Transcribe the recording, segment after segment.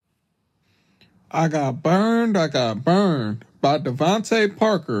I got burned by Devontae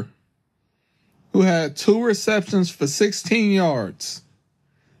Parker, who had 2 receptions for 16 yards.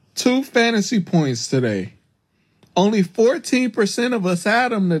 2 fantasy points today. Only 14% of us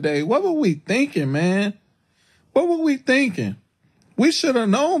had him today. What were we thinking, man? What were we thinking? We should have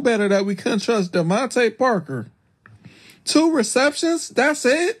known better that we couldn't trust Devontae Parker. 2 receptions? That's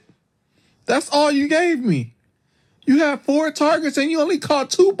it? That's all you gave me? You had 4 targets and you only caught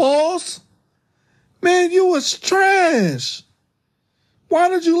 2 balls? Man, you was trash. Why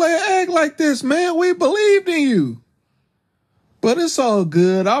did you lay an egg like this, man? We believed in you. But it's all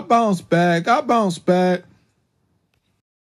good. I'll bounce back.